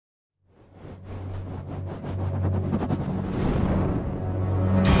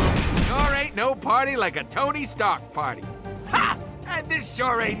no party like a Tony Stark party. Ha! And this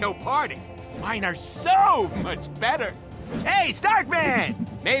sure ain't no party. Mine are so much better. Hey, Starkman!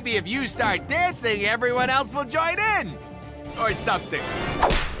 Maybe if you start dancing, everyone else will join in. Or something.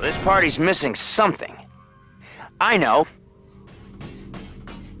 This party's missing something. I know.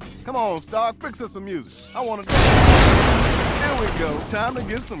 Come on, Stark, fix us some music. I want to dance. Here we go. Time to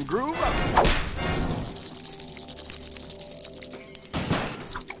get some groove up.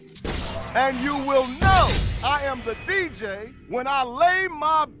 And you will know I am the DJ when I lay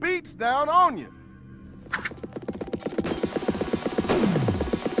my beats down on you.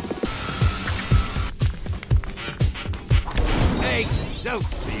 Hey, don't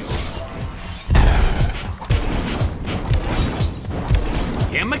steal.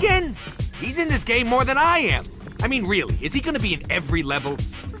 Him again? He's in this game more than I am. I mean, really, is he gonna be in every level?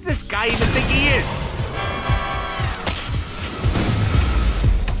 What does this guy even think he is?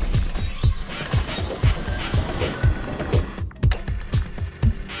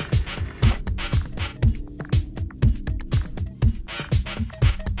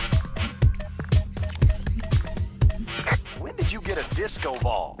 When did you get a disco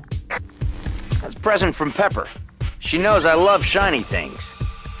ball? That's a present from Pepper. She knows I love shiny things.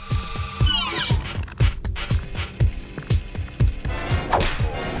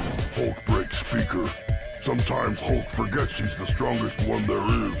 Hulk breaks speaker. Sometimes Hulk forgets he's the strongest one there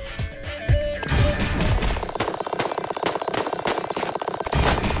is.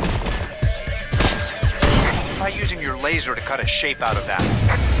 Try using your laser to cut a shape out of that.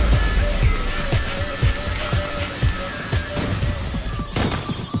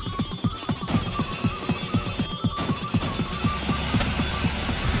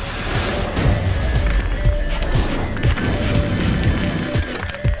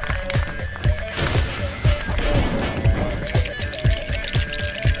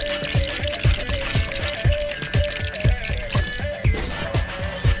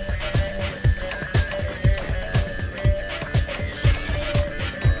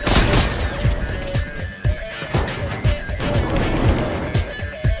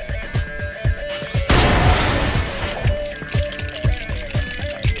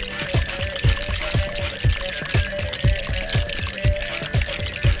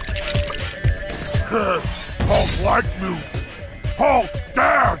 Hulk like music. Hulk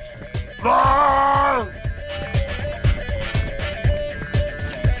dance. Ah!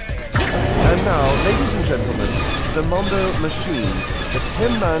 And now, ladies and gentlemen, the Mondo Machine, the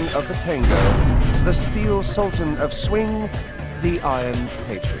Tin Man of the Tango, the Steel Sultan of Swing, the Iron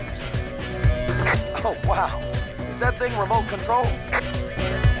Patriot. Oh, wow. Is that thing remote control?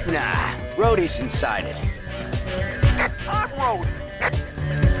 Nah, Rhodey's inside it. I'm Rhodey.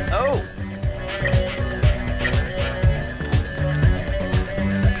 Oh.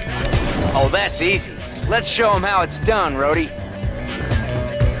 Oh, that's easy. Let's show him how it's done, Rhodey.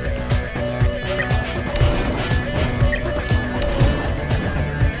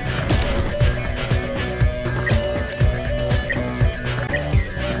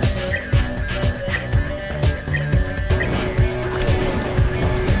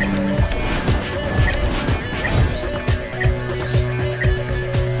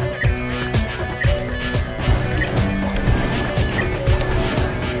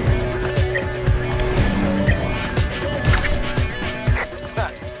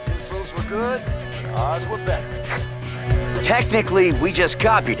 Ours were better. Technically, we just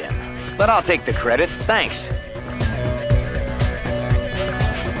copied him, but I'll take the credit. Thanks.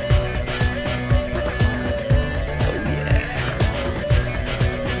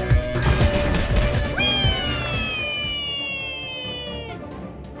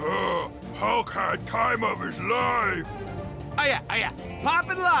 Oh, yeah. Hulk had time of his life. Oh yeah. Pop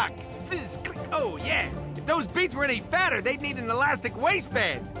and lock. Fizz, click. Oh yeah. If those beats were any fatter, they'd need an elastic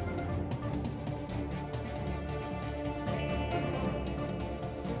waistband.